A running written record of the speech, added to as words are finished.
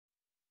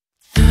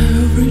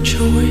Every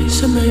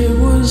choice I made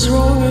was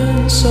wrong,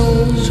 and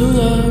souls who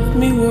loved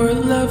me were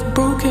left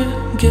broken.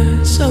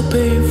 Guess I'll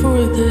pay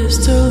for this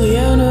till the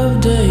end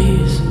of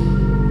days.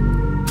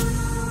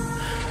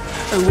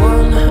 I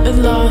won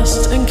and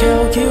lost and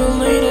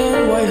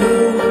calculated why,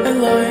 who I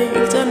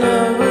liked I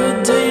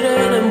never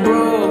dated, and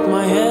broke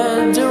my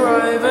head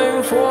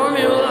deriving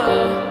formula.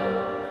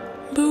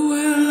 But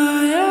will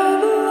I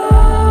ever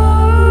love?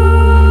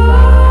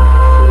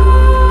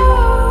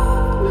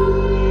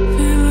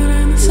 Feel it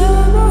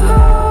inside my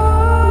heart.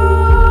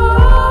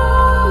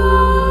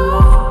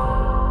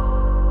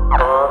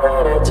 All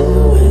that I do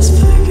is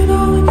fake it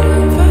all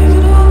again, fake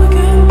it all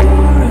again,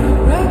 pour it,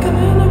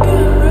 reckoning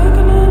again,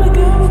 reckoning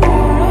again,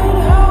 for it.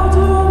 How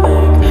do I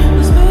make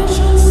this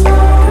mission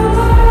like a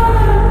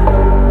lie?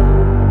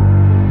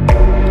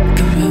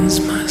 Convince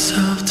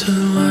myself to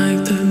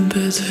like the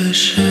bits I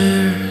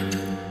shared,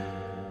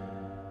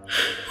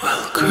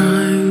 while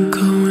crying,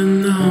 going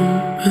numb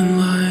and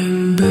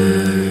lying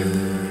bare.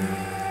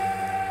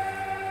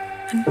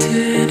 And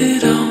did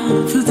it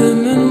all for them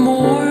and more.